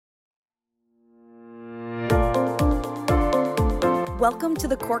Welcome to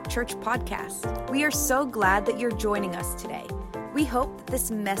the Cork Church Podcast. We are so glad that you're joining us today. We hope that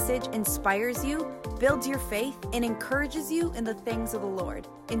this message inspires you, builds your faith, and encourages you in the things of the Lord.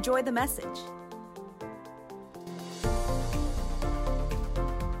 Enjoy the message.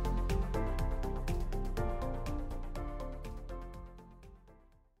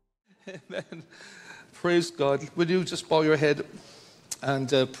 Amen. Praise God. Will you just bow your head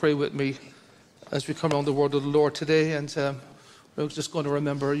and pray with me as we come around the word of the Lord today? And we're just going to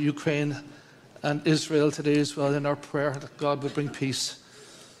remember Ukraine and Israel today as well in our prayer, that God would bring peace.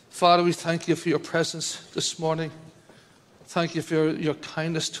 Father, we thank you for your presence this morning. Thank you for your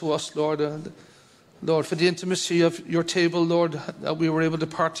kindness to us, Lord. And Lord, for the intimacy of your table, Lord, that we were able to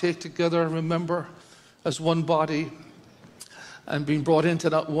partake together and remember as one body and being brought into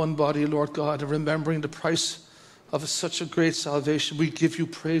that one body, Lord God, and remembering the price of such a great salvation. We give you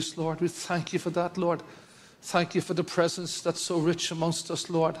praise, Lord. We thank you for that, Lord. Thank you for the presence that's so rich amongst us,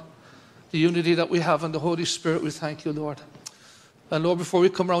 Lord. The unity that we have in the Holy Spirit, we thank you, Lord. And Lord, before we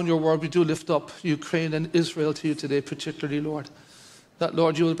come around your word, we do lift up Ukraine and Israel to you today, particularly, Lord. That,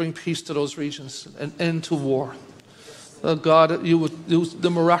 Lord, you will bring peace to those regions, an end to war. God, you would do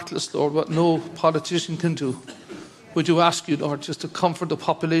the miraculous, Lord, what no politician can do. Would you ask you, Lord, just to comfort the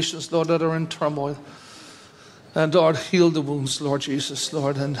populations, Lord, that are in turmoil. And, Lord, heal the wounds, Lord Jesus,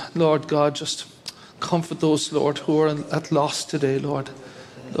 Lord. And, Lord God, just comfort those, Lord, who are at loss today, Lord.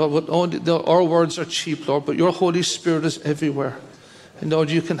 Lord, our words are cheap, Lord, but your Holy Spirit is everywhere. And, Lord,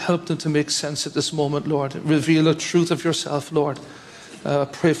 you can help them to make sense at this moment, Lord. Reveal the truth of yourself, Lord.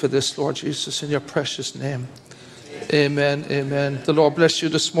 Pray for this, Lord Jesus, in your precious name. Amen, amen. The Lord bless you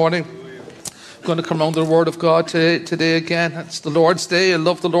this morning. I'm going to come around the Word of God today again. It's the Lord's Day. I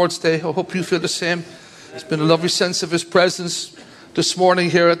love the Lord's Day. I hope you feel the same. It's been a lovely sense of His presence this morning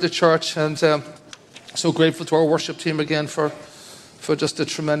here at the church, and so grateful to our worship team again for just a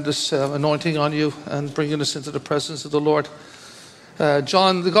tremendous anointing on you and bringing us into the presence of the Lord.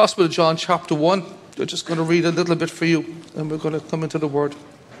 John, the Gospel of John, chapter 1. We're just going to read a little bit for you, and we're going to come into the Word.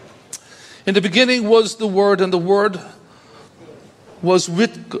 In the beginning was the Word, and the Word was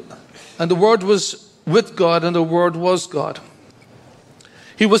with God. And the Word was with God, and the Word was God.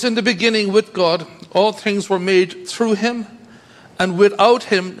 He was in the beginning with God. All things were made through Him, and without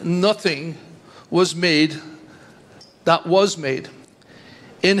Him nothing was made that was made.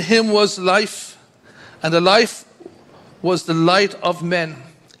 In Him was life, and the life was the light of men.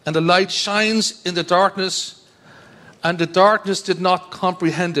 And the light shines in the darkness, and the darkness did not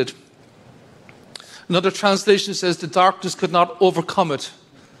comprehend it. Another translation says the darkness could not overcome it.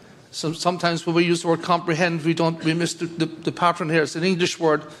 So sometimes when we use the word comprehend, we miss the pattern here. It's an English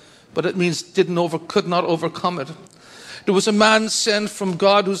word, but it means could not overcome it. There was a man sent from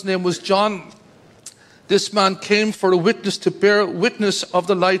God whose name was John. This man came for a witness, to bear witness of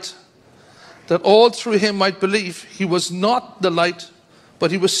the light, that all through him might believe. He was not the light,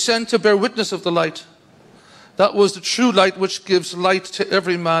 but he was sent to bear witness of the light. That was the true light which gives light to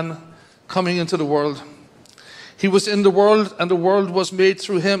every man coming into the world. He was in the world, and the world was made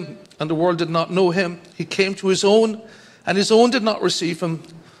through him, and the world did not know him. He came to his own, and his own did not receive him.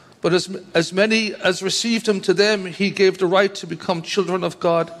 But as many as received him, to them he gave the right to become children of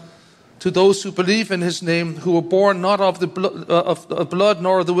God, to those who believe in his name, who were born not of the blood,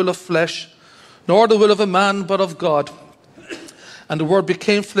 nor of the will of flesh, nor the will of a man, but of God. And the Word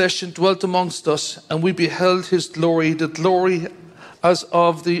became flesh and dwelt amongst us, and we beheld his glory, the glory as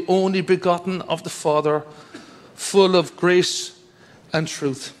of the only begotten of the Father, full of grace and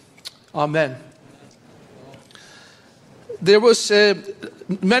truth. Amen. There was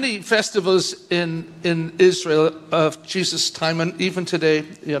many festivals in Israel of Jesus' time, and even today,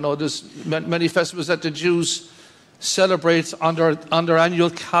 there's many festivals that the Jews celebrate on their annual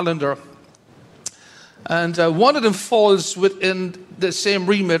calendar. And one of them falls within the same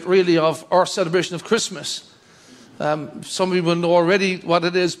remit, really, of our celebration of Christmas. Some of you will know already what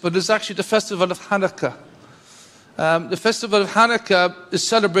it is, but it's actually the festival of Hanukkah. The festival of Hanukkah is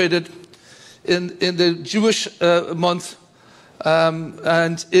celebrated in the Jewish month,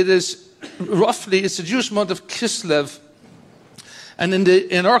 and it's the Jewish month of Kislev. And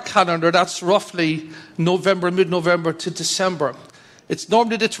in our calendar, that's roughly mid-November to December. It's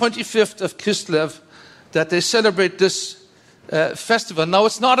normally the 25th of Kislev that they celebrate this festival. Now,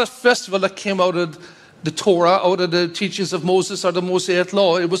 it's not a festival that came out of the Torah, out of the teachings of Moses or the Mosaic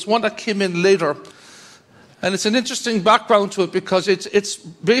law. It was one that came in later. And it's an interesting background to it, because it's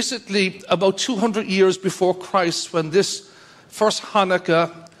basically about 200 years before Christ when this first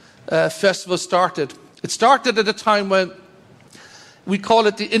Hanukkah festival started. It started at a time when we call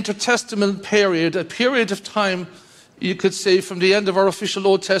it the intertestamental period, a period of time you could say, from the end of our official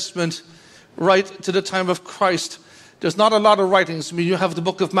Old Testament right to the time of Christ. There's not a lot of writings. I mean, you have the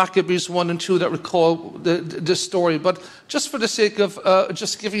book of Maccabees 1 and 2 that recall this story. But just for the sake of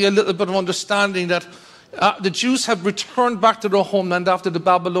just giving you a little bit of understanding that the Jews have returned back to their homeland after the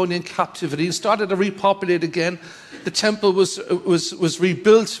Babylonian captivity and started to repopulate again. The temple was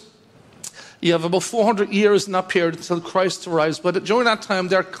rebuilt. You have about 400 years in that period until Christ arrives. But during that time,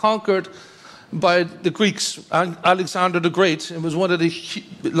 they're conquered by the Greeks, and Alexander the Great. It was one of the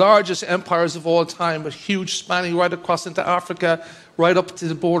largest empires of all time, a huge spanning right across into Africa, right up to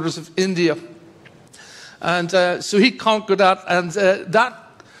the borders of India. And so he conquered that, and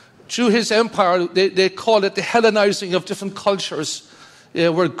that, through his empire, they call it the Hellenizing of different cultures,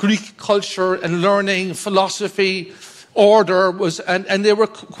 where Greek culture and learning, philosophy, order was, and they were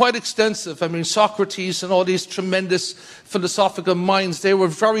quite extensive. I mean, Socrates and all these tremendous philosophical minds, they were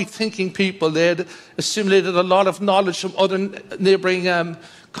very thinking people. They had assimilated a lot of knowledge from other neighboring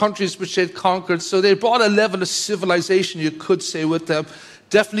countries which they'd conquered. So they brought a level of civilization, you could say, with them.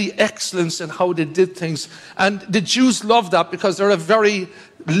 Definitely excellence in how they did things. And the Jews loved that because they're a very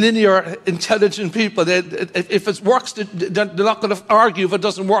linear, intelligent people. If it works, they're not going to argue. If it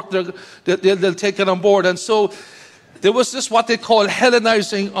doesn't work, they'll take it on board. And so there was this what they call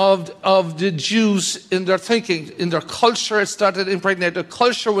Hellenizing of the Jews in their thinking, in their culture. It started to impregnate their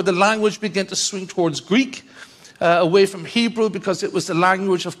culture, where the language began to swing towards Greek, away from Hebrew, because it was the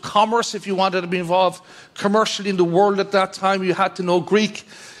language of commerce. If you wanted to be involved commercially in the world at that time, you had to know Greek.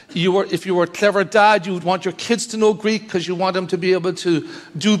 If you were a clever dad, you would want your kids to know Greek because you want them to be able to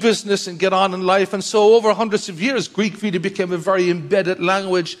do business and get on in life. And so over hundreds of years, Greek really became a very embedded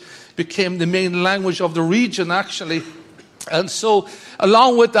language, became the main language of the region, actually. And so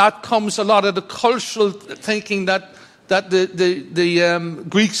along with that comes a lot of the cultural thinking that the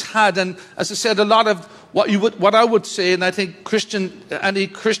Greeks had. And as I said, a lot of what I would say, and I think any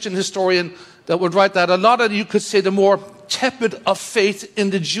Christian historian that would write that, a lot of, you could say, the more tepid of faith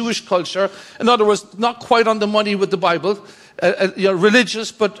in the Jewish culture, in other words, not quite on the money with the Bible,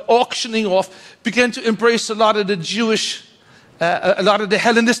 religious, but auctioning off, began to embrace a lot of the Jewish, a lot of the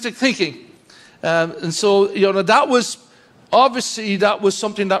Hellenistic thinking. And so, that was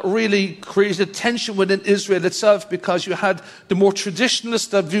something that really created tension within Israel itself, because you had the more traditionalists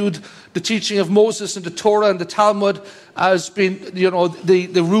that viewed the teaching of Moses and the Torah and the Talmud as being,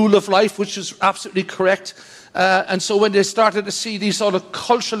 the rule of life, which is absolutely correct. And so when they started to see these sort of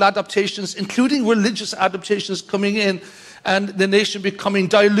cultural adaptations, including religious adaptations coming in, and the nation becoming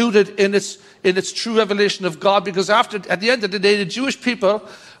diluted in its true revelation of God, because at the end of the day, the Jewish people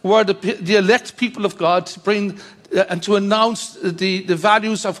were the elect people of God to bring and to announce the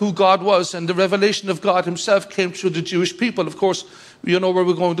values of who God was, and the revelation of God himself came through the Jewish people. Of course, you know where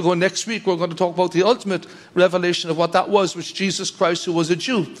we're going to go next week. We're going to talk about the ultimate revelation of what that was, which Jesus Christ, who was a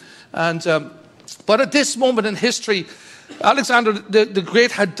Jew. And but at this moment in history, Alexander the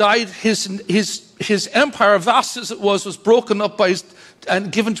Great had died. His empire, vast as it was broken up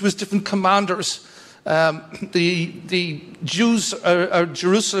and given to his different commanders. The Jews, or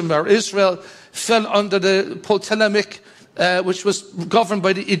Jerusalem, or Israel, fell under the Ptolemaic, which was governed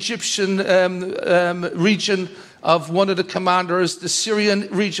by the Egyptian region of one of the commanders. The Syrian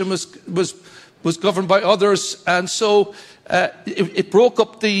region was governed by others, and so it broke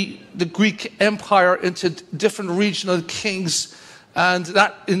up the Greek Empire into different regional kings. And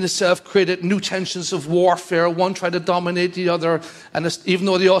that in itself created new tensions of warfare. One tried to dominate the other. And even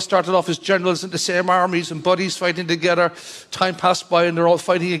though they all started off as generals in the same armies and buddies fighting together, time passed by and they're all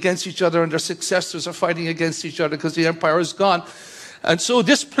fighting against each other, and their successors are fighting against each other because the empire is gone. And so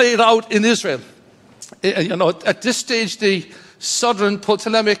this played out in Israel. At this stage, the southern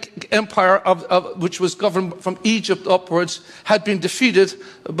Ptolemaic Empire, which was governed from Egypt upwards, had been defeated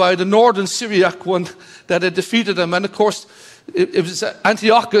by the northern Syriac one that had defeated them. And of course, it was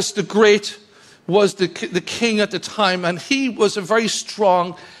Antiochus the Great was the king at the time, and he was a very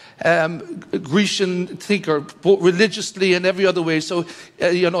strong Grecian thinker, both religiously and every other way. So,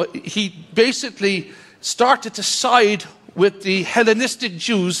 he basically started to side with the Hellenistic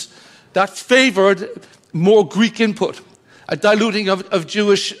Jews that favored more Greek input, a diluting of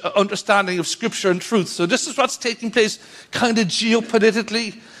Jewish understanding of Scripture and truth. So this is what's taking place kind of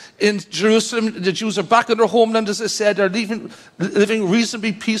geopolitically in Jerusalem. The Jews are back in their homeland, as I said. They're living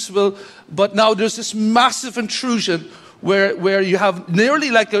reasonably peaceful. But now there's this massive intrusion where you have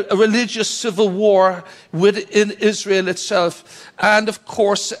nearly like a religious civil war within Israel itself. And of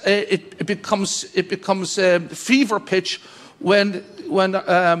course, it becomes fever pitch when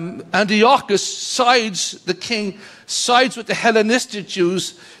Antiochus the king sides with the Hellenistic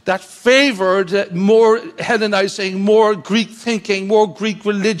Jews that favored more Hellenizing, more Greek thinking, more Greek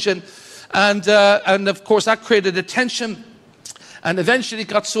religion. And of course, that created a tension. And eventually it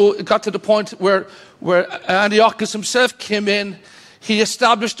got to the point where Antiochus himself came in. He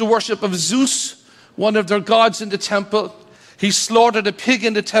established the worship of Zeus, one of their gods, in the temple. He slaughtered a pig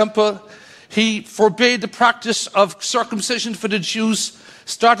in the temple. He forbade the practice of circumcision for the Jews,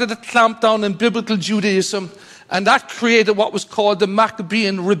 started a clampdown in biblical Judaism, and that created what was called the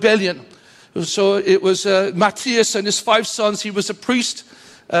Maccabean Rebellion. So it was Matthias and his 5 sons. He was a priest,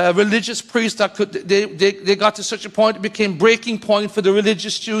 a religious priest they got to such a point, it became breaking point for the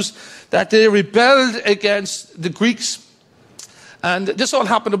religious Jews, that they rebelled against the Greeks. And this all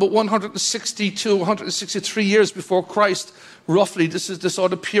happened about 162, 163 years before Christ, roughly. This is the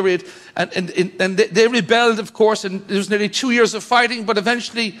sort of period. And they rebelled, of course, and there was nearly 2 years of fighting. But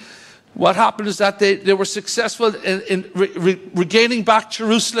eventually, what happened is that they were successful in regaining back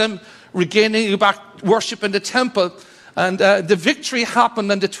Jerusalem, regaining back worship in the temple. And the victory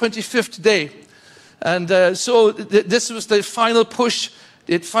happened on the 25th day. And so this was the final push.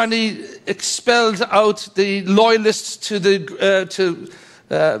 It finally expelled out the loyalists to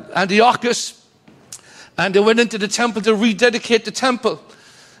Antiochus, and they went into the temple to rededicate the temple.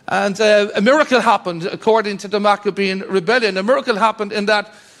 And a miracle happened, according to the Maccabean Rebellion. A miracle happened in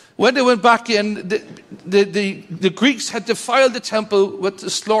that when they went back in, the Greeks had defiled the temple with the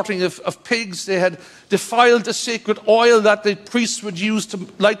slaughtering of pigs. They had defiled the sacred oil that the priests would use to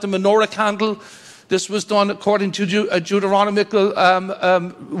light the menorah candle. This was done according to a Deuteronomical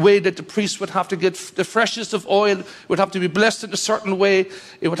way that the priest would have to get the freshest of oil. It would have to be blessed in a certain way.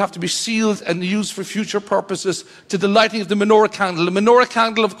 It would have to be sealed and used for future purposes to the lighting of the menorah candle. The menorah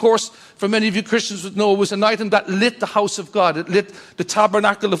candle, of course, for many of you Christians would know, was an item that lit the house of God. It lit the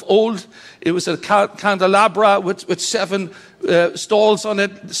tabernacle of old. It was a candelabra with 7 stalls on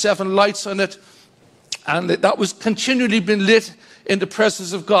it, 7 lights on it. And that was continually being lit in the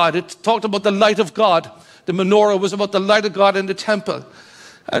presence of God. It talked about the light of God. The menorah was about the light of God in the temple.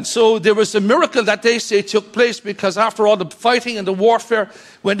 And so there was a miracle that they say took place, because after all the fighting and the warfare,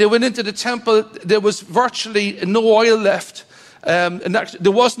 when they went into the temple, there was virtually no oil left. And actually,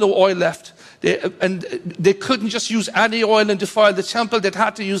 there was no oil left. They couldn't just use any oil and defile the temple. They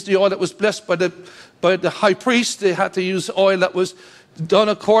had to use the oil that was blessed by the high priest. They had to use oil that was done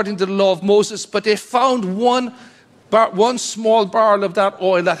according to the law of Moses. But they found one small barrel of that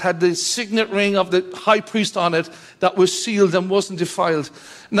oil that had the signet ring of the high priest on it, that was sealed and wasn't defiled.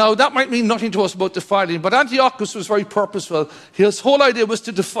 Now, that might mean nothing to us about defiling, but Antiochus was very purposeful. His whole idea was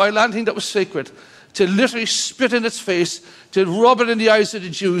to defile anything that was sacred, to literally spit in its face, to rub it in the eyes of the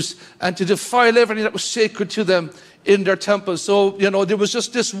Jews, and to defile everything that was sacred to them in their temple. So, there was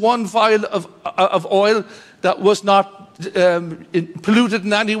just this one vial of oil that was not polluted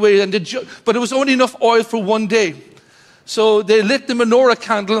in any way, but it was only enough oil for one day. So they lit the menorah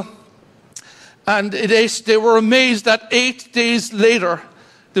candle, and they were amazed that 8 days later,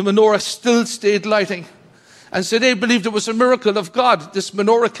 the menorah still stayed lighting. And so they believed it was a miracle of God. This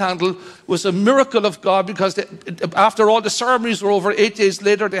menorah candle was a miracle of God, because after all the ceremonies were over, 8 days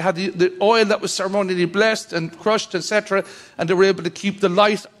later, they had the oil that was ceremonially blessed and crushed, etc., and they were able to keep the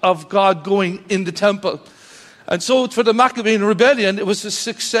light of God going in the temple. And so for the Maccabean Rebellion, it was a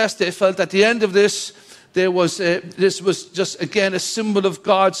success. They felt at the end of this, this was just, again, a symbol of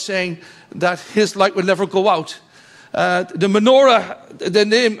God saying that his light will never go out. The menorah,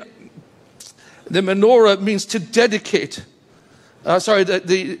 the menorah means to dedicate. The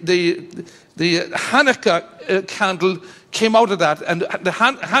Hanukkah candle came out of that. And the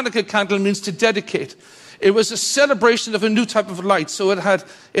Hanukkah candle means to dedicate. It was a celebration of a new type of light. So it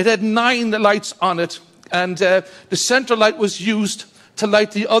had 9 lights on it. And the center light was used to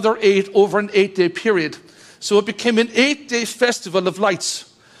light the other 8 over an 8-day period. So it became an 8-day festival of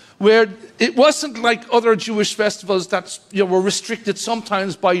lights, where it wasn't like other Jewish festivals that were restricted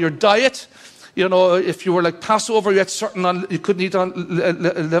sometimes by your diet. If you were like Passover, you couldn't eat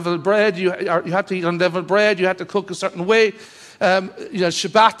unleavened bread. You had to eat unleavened bread. You had to cook a certain way.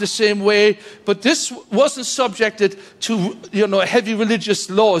 Shabbat the same way. But this wasn't subjected to heavy religious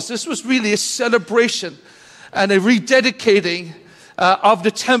laws. This was really a celebration and a rededicating of the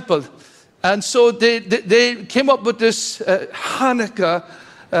temple. And so they came up with this Hanukkah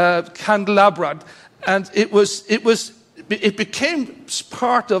candelabra, and it became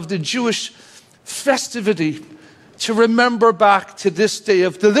part of the Jewish festivity to remember back to this day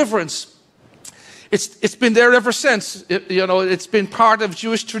of deliverance. It's been there ever since. It's been part of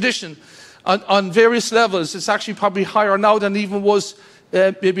Jewish tradition. on various levels. It's actually probably higher now than even was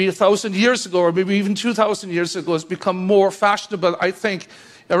maybe 1,000 years ago, or maybe even 2,000 years ago. It's become more fashionable, I think,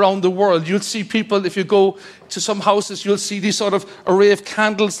 around the world. You'll see people, if you go to some houses, you'll see these sort of array of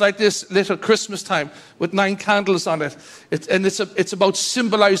candles like this lit at Christmas time with 9 candles on it. It's about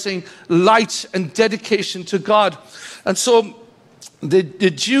symbolizing light and dedication to God. And so the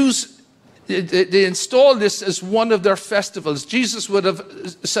Jews, they installed this as one of their festivals. Jesus would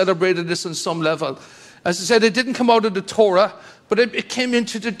have celebrated this on some level. As I said, it didn't come out of the Torah, but it came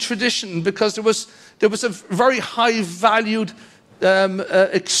into the tradition because there was a very high valued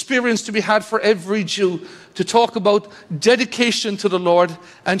experience to be had for every Jew to talk about dedication to the Lord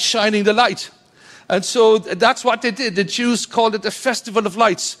and shining the light. And so that's what they did. The Jews called it the Festival of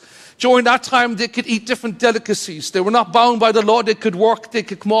Lights. During that time, they could eat different delicacies. They were not bound by the law. They could work. They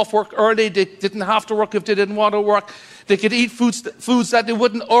could come off work early. They didn't have to work if they didn't want to work. They could eat foods that they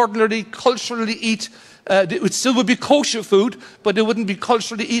wouldn't ordinarily, culturally eat. It still would be kosher food, but they wouldn't be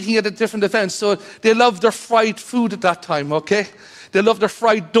culturally eating it at different events. So they loved their fried food at that time, okay? They loved their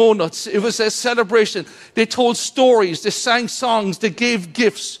fried donuts. It was a celebration. They told stories. They sang songs. They gave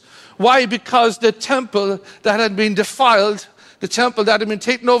gifts. Why? Because the temple that had been defiled, the temple that had been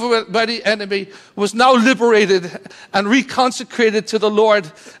taken over by the enemy, was now liberated and reconsecrated to the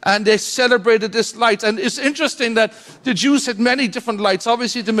Lord, and they celebrated this light. And it's interesting that the Jews had many different lights.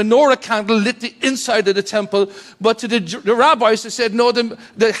 Obviously, the menorah candle lit the inside of the temple, but to the rabbis, they said, no, the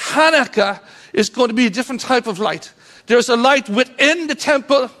Hanukkah is going to be a different type of light. There's a light within the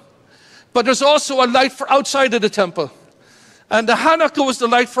temple, but there's also a light for outside of the temple. And the Hanukkah was the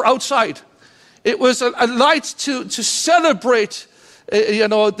light for outside. It was a light to celebrate,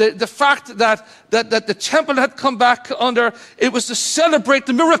 the fact that the temple had come back under. It was to celebrate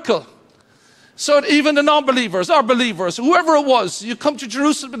the miracle. So even the non-believers, our believers, whoever it was, you come to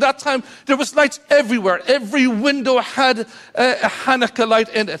Jerusalem at that time, there was lights everywhere. Every window had a Hanukkah light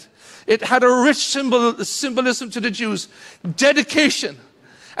in it. It had a rich symbolism to the Jews. Dedication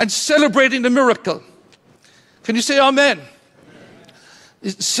and celebrating the miracle. Can you say amen?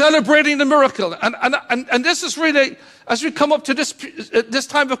 Celebrating the miracle. And this is really, as we come up to this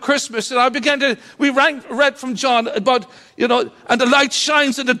time of Christmas, and we read from John about, and the light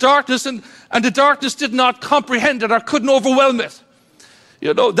shines in the darkness, and the darkness did not comprehend it or couldn't overwhelm it.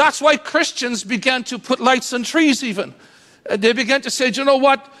 That's why Christians began to put lights on trees even. They began to say, do you know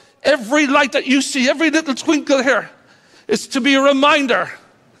what? Every light that you see, every little twinkle here, is to be a reminder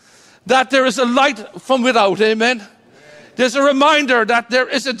that there is a light from without. Amen. There's a reminder that there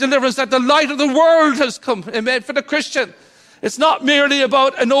is a deliverance, that the light of the world has come. Amen. For the Christian, it's not merely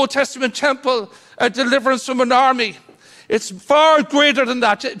about an Old Testament temple, a deliverance from an army. It's far greater than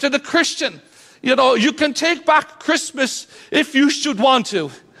that. To the Christian, you can take back Christmas if you should want to.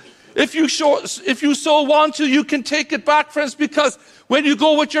 If you so want to, you can take it back, friends, because when you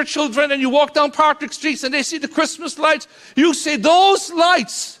go with your children and you walk down Patrick Street and they see the Christmas lights, you say, those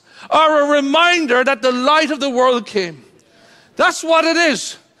lights are a reminder that the light of the world came. That's what it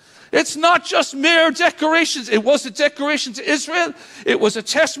is. It's not just mere decorations. It was a decoration to Israel. It was a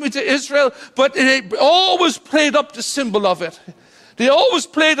testament to Israel, but it always played up the symbol of it. They always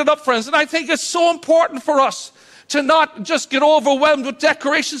played it up, friends. And I think it's so important for us to not just get overwhelmed with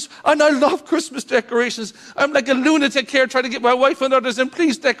decorations. And I love Christmas decorations. I'm like a lunatic here trying to get my wife and others in.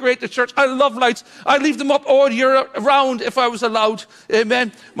 Please decorate the church. I love lights. I leave them up all year round if I was allowed.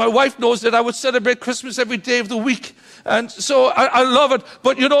 Amen. My wife knows that I would celebrate Christmas every day of the week. And so I love it.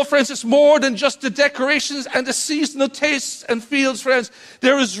 But friends, it's more than just the decorations and the seasonal tastes and feels, friends.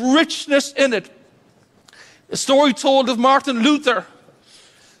 There is richness in it. A story told of Martin Luther.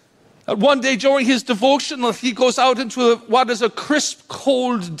 One day during his devotional, he goes out into what is a crisp,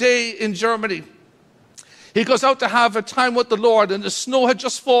 cold day in Germany. He goes out to have a time with the Lord, and the snow had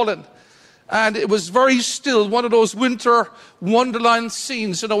just fallen. And it was very still, one of those winter wonderland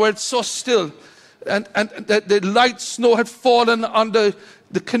scenes, where it's so still. And the light snow had fallen on the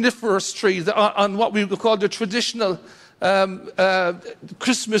coniferous tree, on what we would call the traditional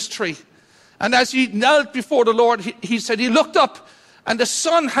Christmas tree. And as he knelt before the Lord, he said he looked up, and the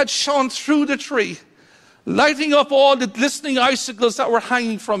sun had shone through the tree, lighting up all the glistening icicles that were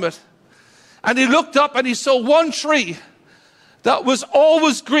hanging from it. And he looked up and he saw one tree that was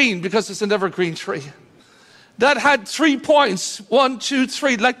always green, because it's an evergreen tree, that had 3 points, 1, 2,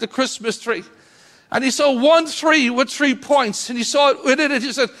 3, like the Christmas tree. And he saw one tree with 3 points, and he saw it within it.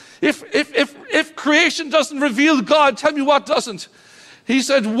 He said, if creation doesn't reveal God, tell me what doesn't. He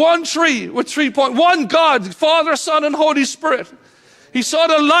said, one tree with 3 points, one God, Father, Son, and Holy Spirit. He saw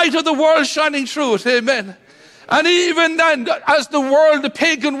the light of the world shining through it. Amen. And even then, as the world, the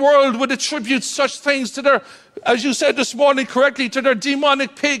pagan world, would attribute such things to their, as you said this morning correctly, to their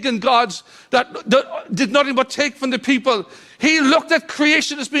demonic pagan gods that did nothing but take from the people, he looked at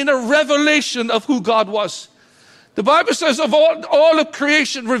creation as being a revelation of who God was. The Bible says of all of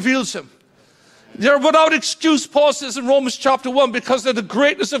creation reveals him. They're without excuse, Paul says in Romans chapter 1, because of the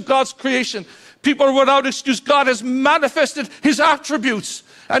greatness of God's creation. People are without excuse. God has manifested his attributes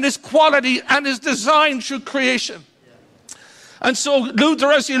and his quality and his design through creation. And so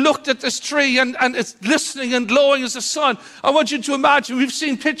Luther, as he looked at this tree and it's glistening and glowing as the sun, I want you to imagine, we've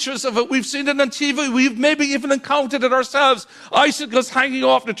seen pictures of it, we've seen it on TV, we've maybe even encountered it ourselves, icicles hanging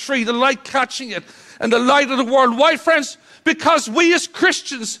off the tree, the light catching it, and the light of the world. Why, friends? Because we as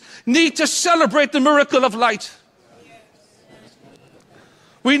Christians need to celebrate the miracle of light.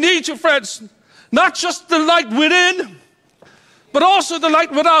 We need to, friends, not just the light within, but also the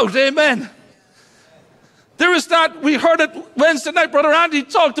light without. Amen. There is that, we heard it Wednesday night, Brother Andy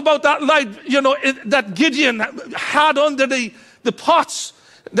talked about that light, that Gideon had under the pots,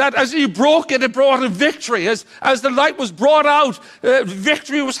 that as he broke it, it brought a victory. As the light was brought out,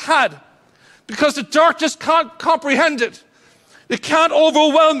 victory was had. Because the darkness can't comprehend it. They can't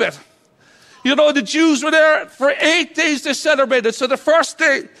overwhelm it. The Jews were there for 8 days they celebrated. So the first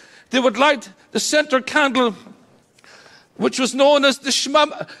day, they would light the center candle, which was known as the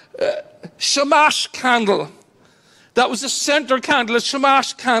Shamash candle. That was the center candle, a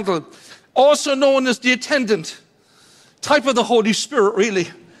Shamash candle, also known as the attendant, type of the Holy Spirit, really.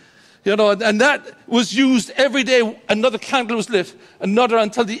 And that was used every day. Another candle was lit, another,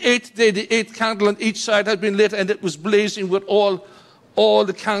 until the 8th day. The 8th candle on each side had been lit, and it was blazing with all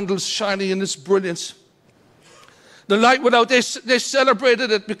the candles shining in its brilliance. The light went out. They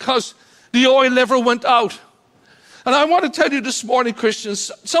celebrated it because the oil never went out. And I want to tell you this morning,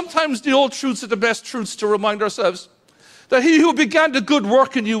 Christians, sometimes the old truths are the best truths to remind ourselves. That he who began the good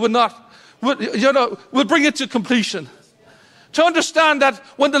work in you will bring it to completion. To understand that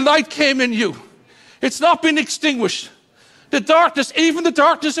when the light came in you, it's not been extinguished. The darkness, even the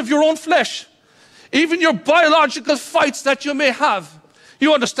darkness of your own flesh, even your biological fights that you may have.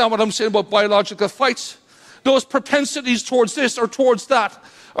 You understand what I'm saying about biological fights? Those propensities towards this or towards that,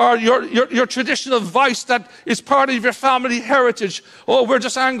 or your traditional vice that is part of your family heritage. Oh, we're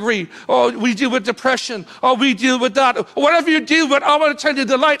just angry. Oh, we deal with depression. Oh, we deal with that. Whatever you deal with, I want to tell you,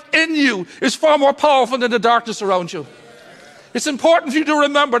 the light in you is far more powerful than the darkness around you. It's important for you to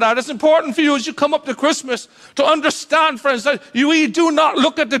remember that. It's important for you as you come up to Christmas to understand, friends, that we do not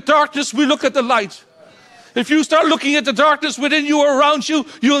look at the darkness, we look at the light. If you start looking at the darkness within you or around you,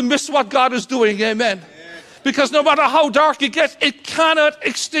 you'll miss what God is doing. Amen. Because no matter how dark it gets, it cannot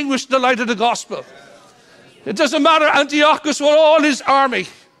extinguish the light of the gospel. It doesn't matter. Antiochus with all his army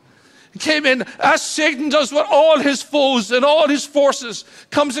came in, as Satan does with all his foes and all his forces,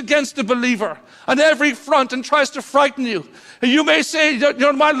 comes against the believer on every front and tries to frighten you. And you may say,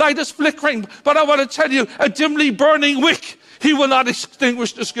 my light is flickering, but I want to tell you, a dimly burning wick, he will not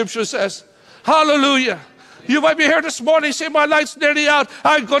extinguish, the scripture says. Hallelujah. You might be here this morning saying, my light's nearly out.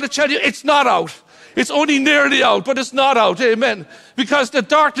 I'm going to tell you, it's not out. It's only nearly out, but it's not out. Amen. Because the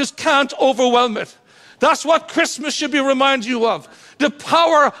darkness can't overwhelm it. That's what Christmas should be reminding you of. The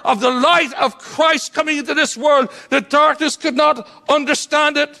power of the light of Christ coming into this world. The darkness could not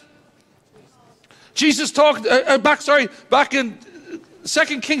understand it. Jesus talked, back in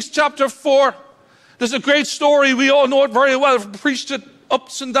 2 Kings chapter 4. There's a great story. We all know it very well. I've preached it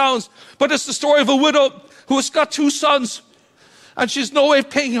ups and downs. But it's the story of a widow who has got 2 sons. And she's no way of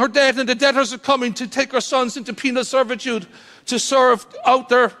paying her debt. And the debtors are coming to take her sons into penal servitude to serve out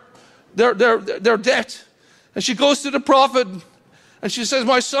their debt. And she goes to the prophet and she says,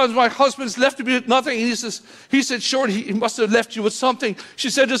 my sons, my husband's left me with nothing. And he said, sure, he must have left you with something. She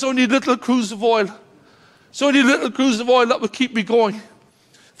said, there's only a little cruse of oil. It's only a little cruse of oil that will keep me going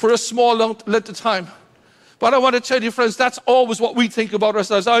for a small length of time. But I want to tell you, friends, that's always what we think about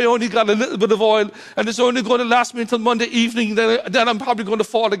ourselves. I only got a little bit of oil, and it's only going to last me until Monday evening. Then I'm probably going to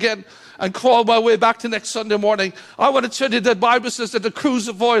fall again and crawl my way back to next Sunday morning. I want to tell you that the Bible says that the cruse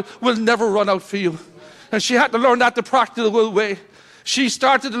of oil will never run out for you. And she had to learn that the practical way. She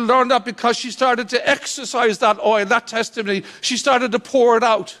started to learn that because she started to exercise that oil, that testimony. She started to pour it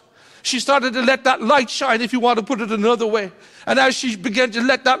out. She started to let that light shine, if you want to put it another way. And as she began to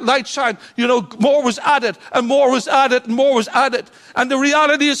let that light shine, more was added, and more was added, and more was added. And the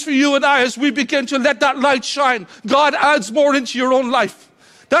reality is for you and I, as we begin to let that light shine, God adds more into your own life.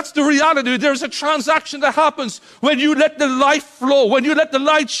 That's the reality. There's a transaction that happens when you let the light flow, when you let the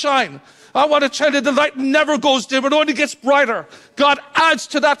light shine. I want to tell you, the light never goes dim. It only gets brighter. God adds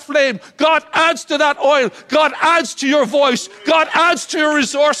to that flame. God adds to that oil. God adds to your voice. God adds to your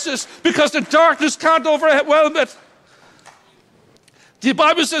resources, because the darkness can't overwhelm it. The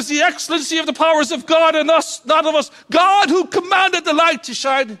Bible says the excellency of the powers of God in us, not of us. God who commanded the light to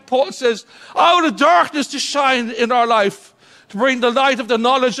shine, Paul says, out of darkness to shine in our life, to bring the light of the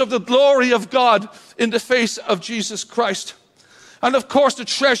knowledge of the glory of God in the face of Jesus Christ. And of course, the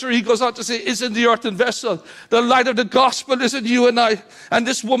treasure, he goes on to say, is in the earthen vessel. The light of the gospel is in you and I. And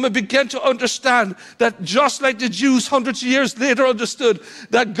this woman began to understand that just like the Jews hundreds of years later understood,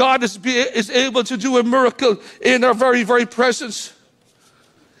 that God is able to do a miracle in our very, very presence.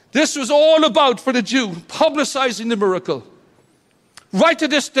 This was all about, for the Jew, publicizing the miracle. Right to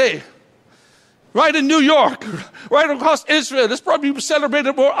this day, right in New York, right across Israel. It's probably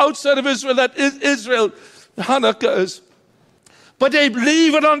celebrated more outside of Israel than Israel, Hanukkah is. But they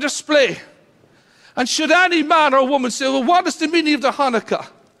leave it on display. And should any man or woman say, well, what is the meaning of the Hanukkah?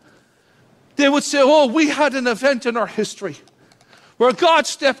 They would say, oh, we had an event in our history where God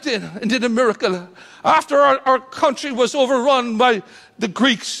stepped in and did a miracle. After our country was overrun by the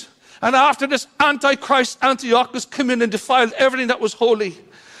Greeks, and after this Antichrist Antiochus came in and defiled everything that was holy,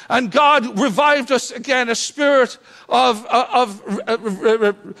 and God revived us again, a spirit of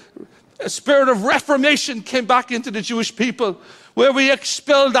reformation came back into the Jewish people, where we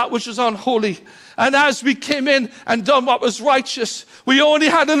expelled that which was unholy. And as we came in and done what was righteous, we only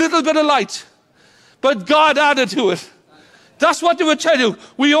had a little bit of light, but God added to it. That's what they would tell you.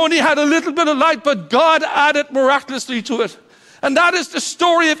 We only had a little bit of light, but God added miraculously to it. And that is the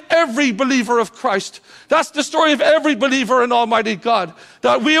story of every believer of Christ. That's the story of every believer in Almighty God.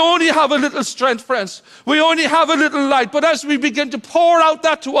 That we only have a little strength, friends. We only have a little light. But as we begin to pour out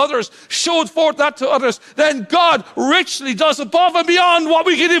that to others, show forth that to others, then God richly does above and beyond what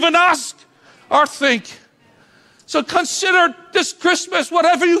we can even ask or think. So consider this Christmas,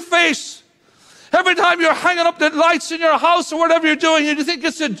 whatever you face. Every time you're hanging up the lights in your house or whatever you're doing, and you think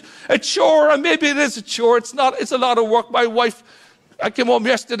it's a chore, and maybe it is a chore. It's not. It's a lot of work. My wife, I came home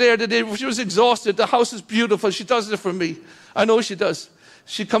yesterday or the day before, she was exhausted. The house is beautiful. She does it for me. I know she does.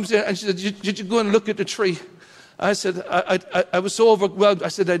 She comes in and she said, did you go and look at the tree? I said, I was so overwhelmed. I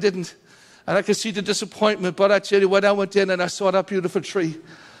said, I didn't. And I could see the disappointment. But I tell you, when I went in and I saw that beautiful tree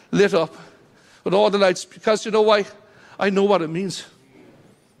lit up with all the lights, because you know why? I know what it means.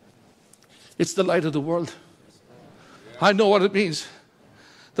 It's the light of the world. I know what it means.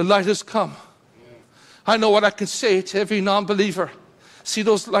 The light has come. I know what I can say to every non-believer. See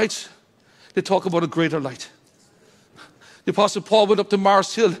those lights? They talk about a greater light. The Apostle Paul went up to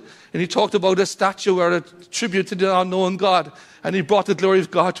Mars Hill and he talked about a statue or a tribute to the unknown God. And he brought the glory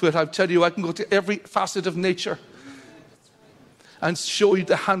of God to it. I tell you, I can go to every facet of nature and show you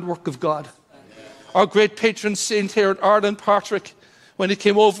the handwork of God. Our great patron saint here in Ireland, Patrick, when he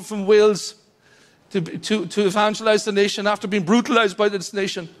came over from Wales to evangelize the nation after being brutalized by this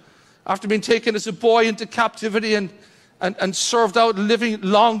nation, after being taken as a boy into captivity and served out, living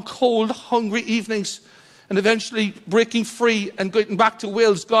long, cold, hungry evenings, and eventually breaking free and going back to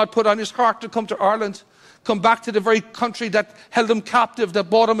Wales. God put on his heart to come to Ireland, come back to the very country that held him captive, that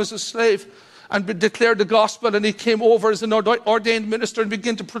bought him as a slave, and declared the gospel. And he came over as an ordained minister and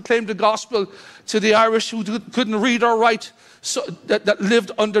began to proclaim the gospel to the Irish who couldn't read or write, so that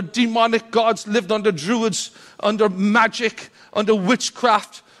lived under demonic gods, lived under druids, under magic, under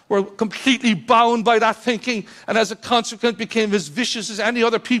witchcraft, were completely bound by that thinking, and as a consequence became as vicious as any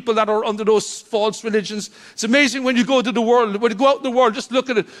other people that are under those false religions. It's amazing when you go to the world, when you go out in the world, just look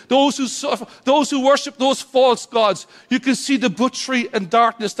at it. Those who suffer, those who worship those false gods, you can see the butchery and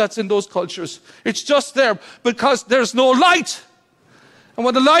darkness that's in those cultures. It's just there because there's no light. And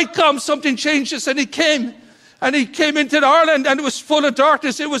when the light comes, something changes. And he came into Ireland and it was full of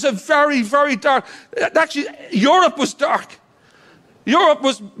darkness. It was a very, very dark. Actually, Europe was dark. Europe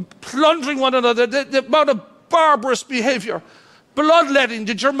was plundering one another. The amount of barbarous behavior, bloodletting,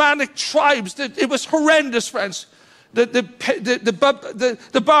 the Germanic tribes. It was horrendous, friends. The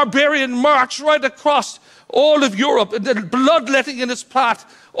barbarian march right across all of Europe, and the bloodletting in its path,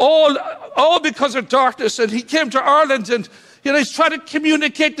 all because of darkness. And he came to Ireland, and he's trying to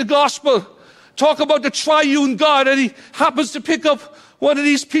communicate the gospel, talk about the triune God, and he happens to pick up one of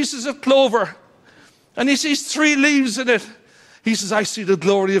these pieces of clover, and he sees 3 leaves in it. He says, I see the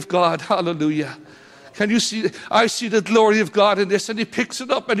glory of God. Hallelujah. Can you see? I see the glory of God in this. And he picks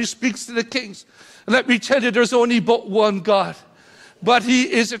it up and he speaks to the kings. And let me tell you, there's only but one God. But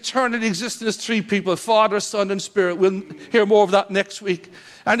he is eternally existing as three people, Father, Son, and Spirit. We'll hear more of that next week.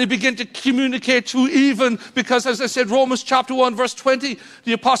 And he began to communicate to even, because as I said, Romans chapter 1, verse 20,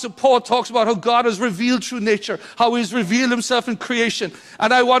 the Apostle Paul talks about how God has revealed through nature, how he's revealed himself in creation.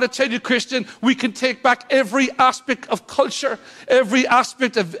 And I want to tell you, Christian, we can take back every aspect of culture, every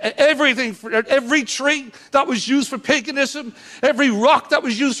aspect of everything, every tree that was used for paganism, every rock that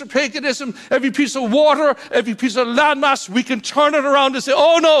was used for paganism, every piece of water, every piece of landmass, we can turn it around and say,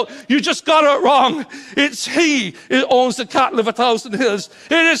 oh no, you just got it wrong. It's he who owns the cattle of 1,000 hills.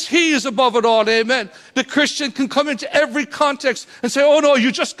 It is he is above it all, amen. The Christian can come into every context and say, oh no, you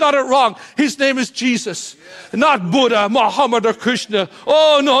just got it wrong. His name is Jesus, not Buddha, Muhammad, or Krishna.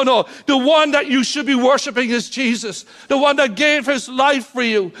 Oh no, no. The one that you should be worshiping is Jesus. The one that gave his life for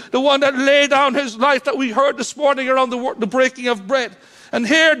you. The one that laid down his life that we heard this morning around the breaking of bread. And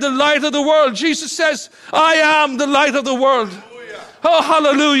here, the light of the world. Jesus says, I am the light of the world. Hallelujah. Oh,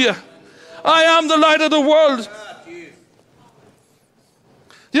 hallelujah. I am the light of the world.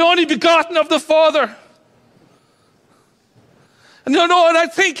 The only begotten of the Father. And you know, and I'm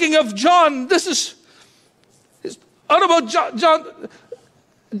thinking of John. This is all about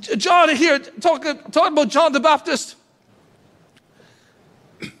John here, talking about John the Baptist.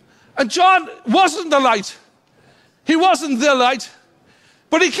 And John wasn't the light. He wasn't the light.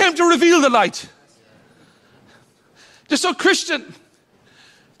 But he came to reveal the light. So Christian,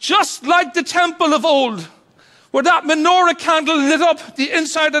 just like the temple of old, where that menorah candle lit up the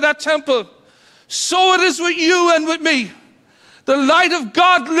inside of that temple, so it is with you and with me. The light of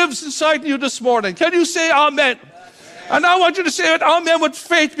God lives inside you this morning. Can you say amen? And I want you to say it, amen, with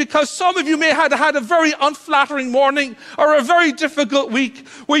faith, because some of you may have had a very unflattering morning or a very difficult week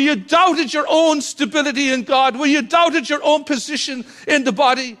where you doubted your own stability in God, where you doubted your own position in the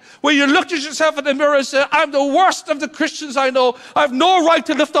body, where you looked at yourself in the mirror and said, I'm the worst of the Christians I know. I have no right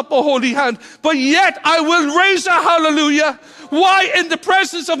to lift up a holy hand, but yet I will raise a hallelujah. Why? In the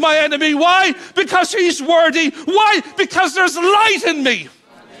presence of my enemy. Why? Because he's worthy. Why? Because there's light in me.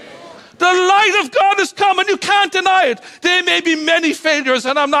 The light of God has come and you can't deny it. There may be many failures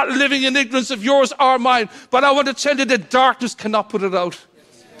and I'm not living in ignorance of yours or mine, but I want to tell you that darkness cannot put it out.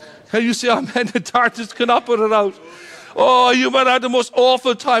 Can you say amen? The darkness cannot put it out. Oh, you might have the most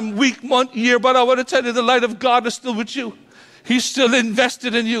awful time, week, month, year, but I want to tell you the light of God is still with you. He's still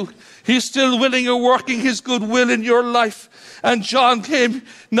invested in you. He's still willing and working his good will in your life. And John came,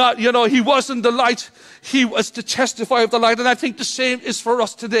 not, he wasn't the light. He was to testify of the light. And I think the same is for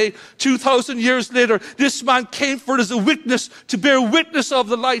us today. 2,000 years later, this man came for it as a witness, to bear witness of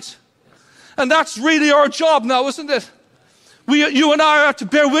the light. And that's really our job now, isn't it? You and I are to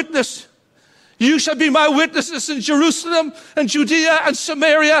bear witness. You shall be my witnesses in Jerusalem and Judea and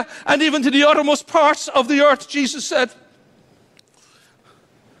Samaria and even to the uttermost parts of the earth, Jesus said.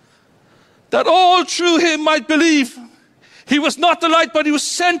 That all through him might believe. He was not the light, but he was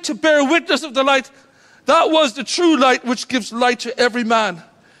sent to bear witness of the light. That was the true light which gives light to every man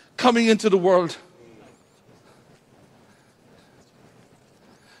coming into the world.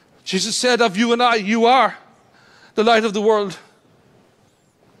 Jesus said of you and I, you are the light of the world.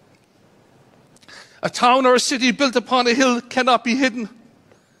 A town or a city built upon a hill cannot be hidden.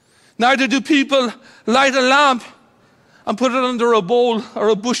 Neither do people light a lamp and put it under a bowl or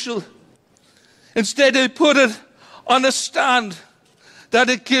a bushel. Instead, they put it on a stand that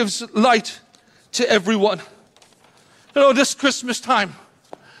it gives light to everyone. This Christmas time,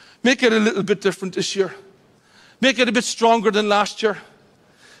 make it a little bit different this year. Make it a bit stronger than last year.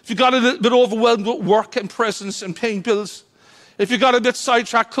 If you got a little bit overwhelmed with work and presents and paying bills, if you got a bit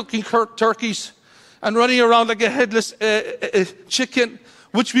sidetracked cooking turkeys and running around like a headless chicken,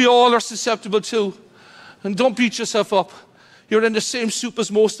 which we all are susceptible to, and don't beat yourself up. You're in the same soup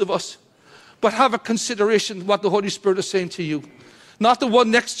as most of us. But have a consideration what the Holy Spirit is saying to you. Not the one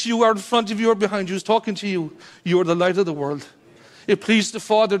next to you or in front of you or behind you is talking to you. You are the light of the world. It pleased the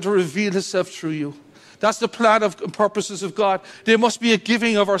Father to reveal himself through you. That's the plan and purposes of God. There must be a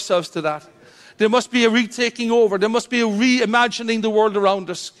giving of ourselves to that. There must be a retaking over. There must be a reimagining the world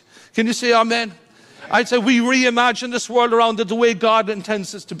around us. Can you say amen? I'd say we reimagine this world around it the way God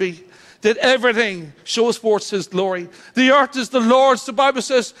intends it to be. That everything shows forth his glory. The earth is the Lord's, the Bible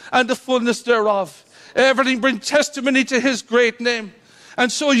says, and the fullness thereof. Everything brings testimony to his great name.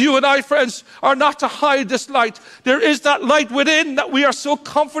 And so you and I, friends, are not to hide this light. There is that light within that we are so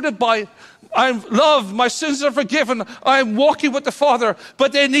comforted by. I'm loved, my sins are forgiven, I'm walking with the Father.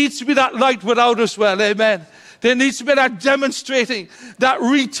 But there needs to be that light without as well, amen. There needs to be that demonstrating, that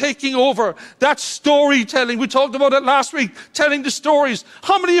retaking over, that storytelling. We talked about it last week, telling the stories.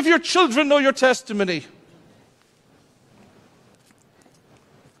 How many of your children know your testimony?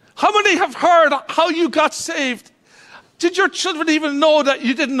 How many have heard how you got saved? Did your children even know that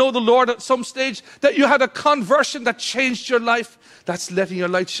you didn't know the Lord at some stage? That you had a conversion that changed your life? That's letting your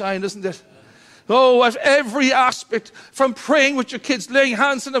light shine, isn't it? Oh, at every aspect, from praying with your kids, laying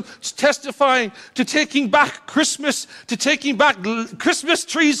hands on them, testifying, to taking back Christmas, to taking back Christmas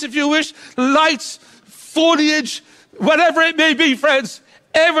trees, if you wish, lights, foliage, whatever it may be, friends.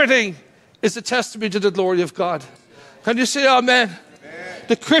 Everything is a testimony to the glory of God. Can you say amen? Amen.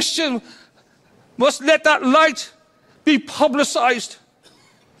 The Christian must let that light be publicized.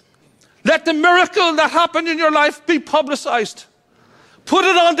 Let the miracle that happened in your life be publicized. Put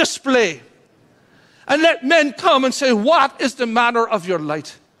it on display. And let men come and say, what is the manner of your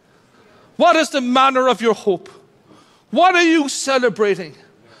light? What is the manner of your hope? What are you celebrating?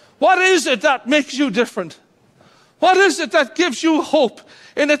 What is it that makes you different? What is it that gives you hope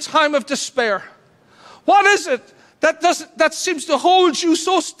in a time of despair? What is it that seems to hold you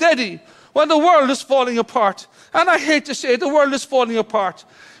so steady when the world is falling apart? And I hate to say it, the world is falling apart.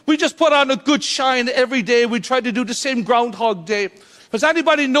 We just put on a good shine every day. We try to do the same Groundhog Day. Has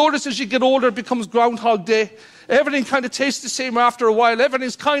anybody noticed as you get older, it becomes Groundhog Day? Everything kind of tastes the same after a while.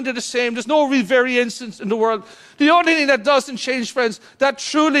 Everything's kind of the same. There's no real variance in the world. The only thing that doesn't change, friends, that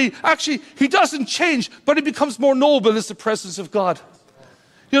truly, actually, he doesn't change, but he becomes more noble, is the presence of God.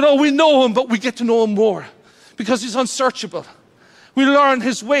 You know, we know him, but we get to know him more because he's unsearchable. We learn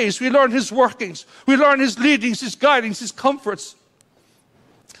his ways. We learn his workings. We learn his leadings, his guidings, his comforts.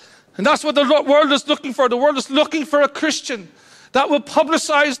 And that's what the world is looking for. The world is looking for a Christian that will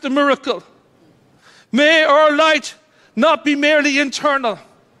publicize the miracle. May our light not be merely internal.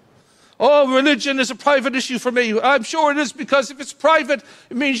 Oh, religion is a private issue for me. I'm sure it is, because if it's private,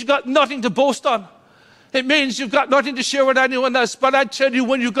 it means you've got nothing to boast on. It means you've got nothing to share with anyone else. But I tell you,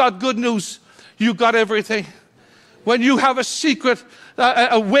 when you got good news, you got everything. When you have a secret,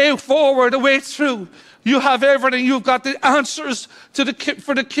 a way forward, a way through, you have everything. You've got the answers for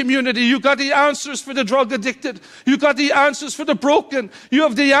the community. You've got the answers for the drug addicted. You've got the answers for the broken. You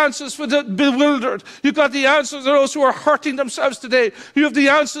have the answers for the bewildered. You've got the answers for those who are hurting themselves today. You have the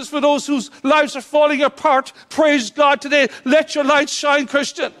answers for those whose lives are falling apart. Praise God today. Let your light shine,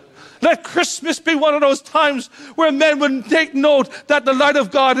 Christian. Let Christmas be one of those times where men would take note that the light of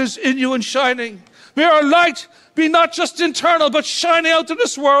God is in you and shining. May our light be not just internal, but shining out to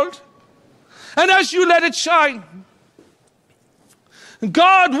this world. And as you let it shine,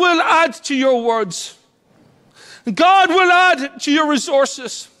 God will add to your words. God will add to your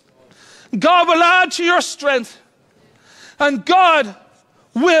resources. God will add to your strength. And God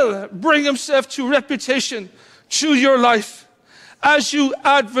will bring himself to reputation through your life as you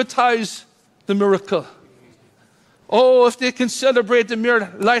advertise the miracle. Oh, if they can celebrate the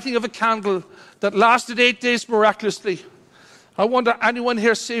mere lighting of a candle that lasted 8 days miraculously. I wonder, anyone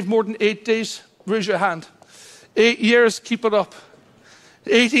here saved more than 8 days? Raise your hand. 8 years, keep it up.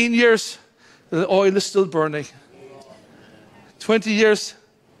 18 years, the oil is still burning. 20 years,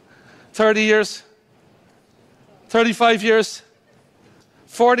 30 years, 35 years,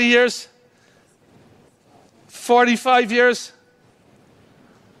 40 years, 45 years.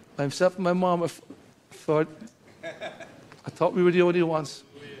 Myself and my mom, I thought we were the only ones.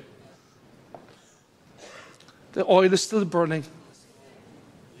 The oil is still burning.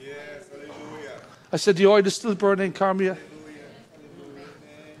 Yes, hallelujah. I said the oil is still burning, Carmia.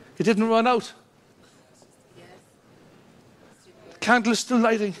 It didn't run out. The candle is still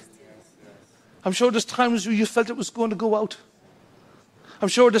lighting. I'm sure there's times where you felt it was going to go out. I'm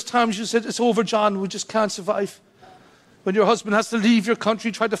sure there's times you said, it's over, John, we just can't survive. When your husband has to leave your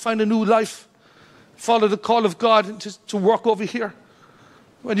country, try to find a new life, follow the call of God to work over here.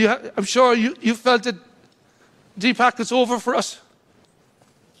 I'm sure you felt it. Deepak, it's over for us.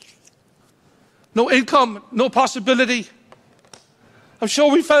 No income, no possibility. I'm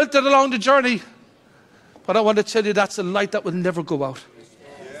sure we felt it along the journey. But I want to tell you, that's a light that will never go out.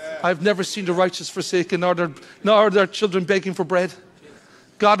 Yeah. I've never seen the righteous forsaken, nor their children begging for bread.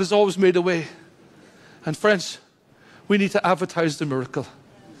 God has always made a way. And friends, we need to advertise the miracle.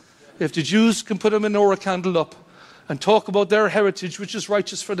 If the Jews can put a menorah candle up and talk about their heritage, which is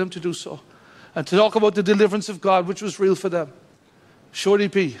righteous for them to do so, and to talk about the deliverance of God, which was real for them, surely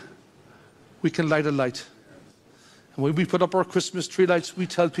we can light a light. And when we put up our Christmas tree lights, we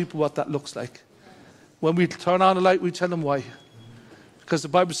tell people what that looks like. When we turn on a light, we tell them why. Because the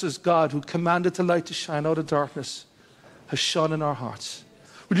Bible says God, who commanded the light to shine out of darkness, has shone in our hearts.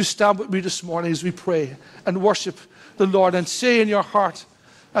 Will you stand with me this morning as we pray and worship the Lord, and say in your heart,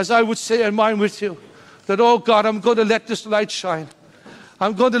 as I would say in mine with you, that, oh God, I'm going to let this light shine.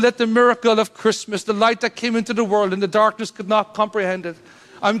 I'm going to let the miracle of Christmas, the light that came into the world and the darkness could not comprehend it,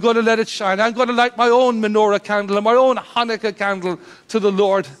 I'm going to let it shine. I'm going to light my own menorah candle and my own Hanukkah candle to the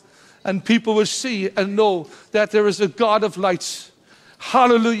Lord. And people will see and know that there is a God of lights.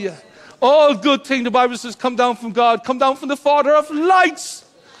 Hallelujah. All good things, the Bible says, come down from God, come down from the Father of lights,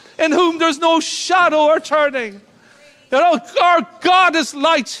 in whom there's no shadow or turning. Our God is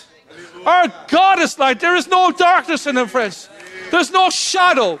light. Our God is light. There is no darkness in him, friends. There's no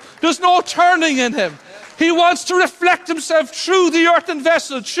shadow. There's no turning in him. He wants to reflect himself through the earthen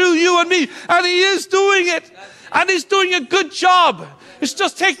vessel, through you and me. And he is doing it. And he's doing a good job. It's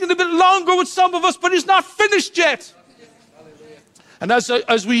just taking a bit longer with some of us, but he's not finished yet. And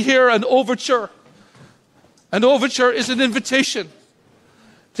as we hear an overture is an invitation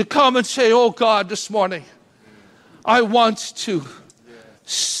to come and say, oh God, this morning, I want to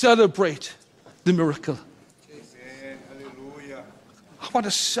celebrate the miracle. I want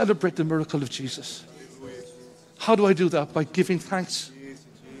to celebrate the miracle of Jesus. How do I do that? By giving thanks,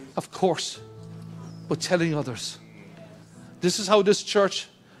 of course, but telling others. This is how this church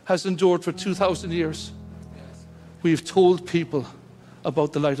has endured for 2,000 years. We've told people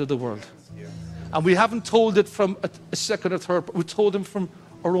about the light of the world. And we haven't told it from a second or third, but we told them from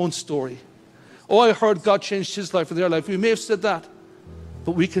our own story. Oh, I heard God changed his life or their life. We may have said that,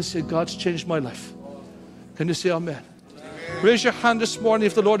 but we can say, God's changed my life. Can you say amen? Raise your hand this morning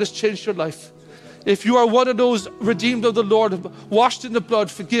if the Lord has changed your life. If you are one of those redeemed of the Lord, washed in the blood,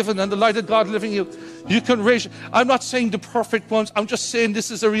 forgiven, and the light of God living in you, you can raise. I'm not saying the perfect ones. I'm just saying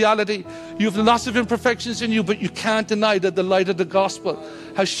this is a reality. You have lots of imperfections in you, but you can't deny that the light of the gospel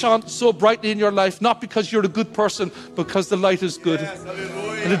has shone so brightly in your life, not because you're a good person, because the light is good. Yes,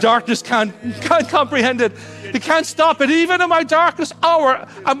 and the darkness can't comprehend it. It can't stop it. Even in my darkest hour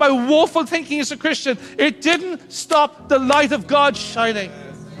and my woeful thinking as a Christian, it didn't stop the light of God shining.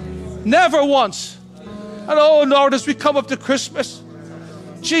 Never once. And oh Lord, as we come up to Christmas,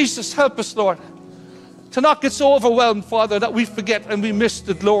 Jesus, help us, Lord, to not get so overwhelmed, Father, that we forget and we miss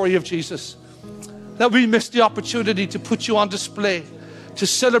the glory of Jesus. That we miss the opportunity to put you on display, to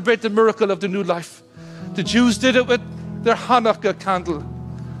celebrate the miracle of the new life. The Jews did it with their Hanukkah candle.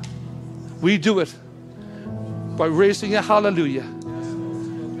 We do it by raising a hallelujah,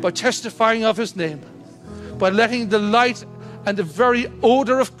 by testifying of his name, by letting the light and the very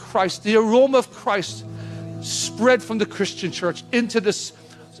odor of Christ, the aroma of Christ, spread from the Christian church into this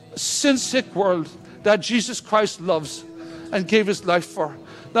sin-sick world that Jesus Christ loves and gave his life for.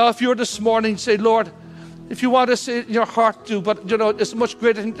 Now, if you're this morning, say, Lord, if you want to say it in your heart, do, but you know, it's a much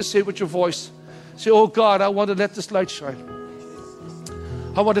greater thing to say with your voice. Say, oh God, I want to let this light shine.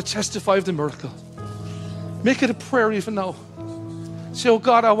 I want to testify of the miracle. Make it a prayer even now. Say, oh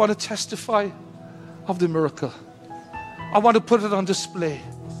God, I want to testify of the miracle. I want to put it on display.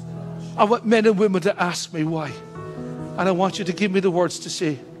 I want men and women to ask me why. And I want you to give me the words to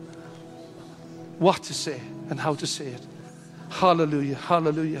say, what to say and how to say it. Hallelujah,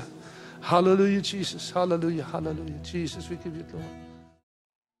 hallelujah. Hallelujah, Jesus. Hallelujah, hallelujah. Jesus, we give you glory.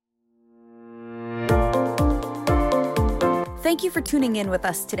 Thank you for tuning in with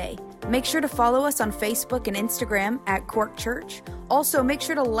us today. Make sure to follow us on Facebook and Instagram at Cork Church. Also, make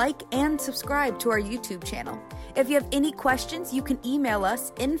sure to like and subscribe to our YouTube channel. If you have any questions, you can email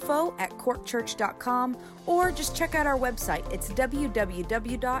us info@corkchurch.com or just check out our website. It's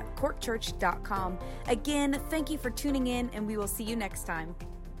www.corkchurch.com. Again, thank you for tuning in, and we will see you next time.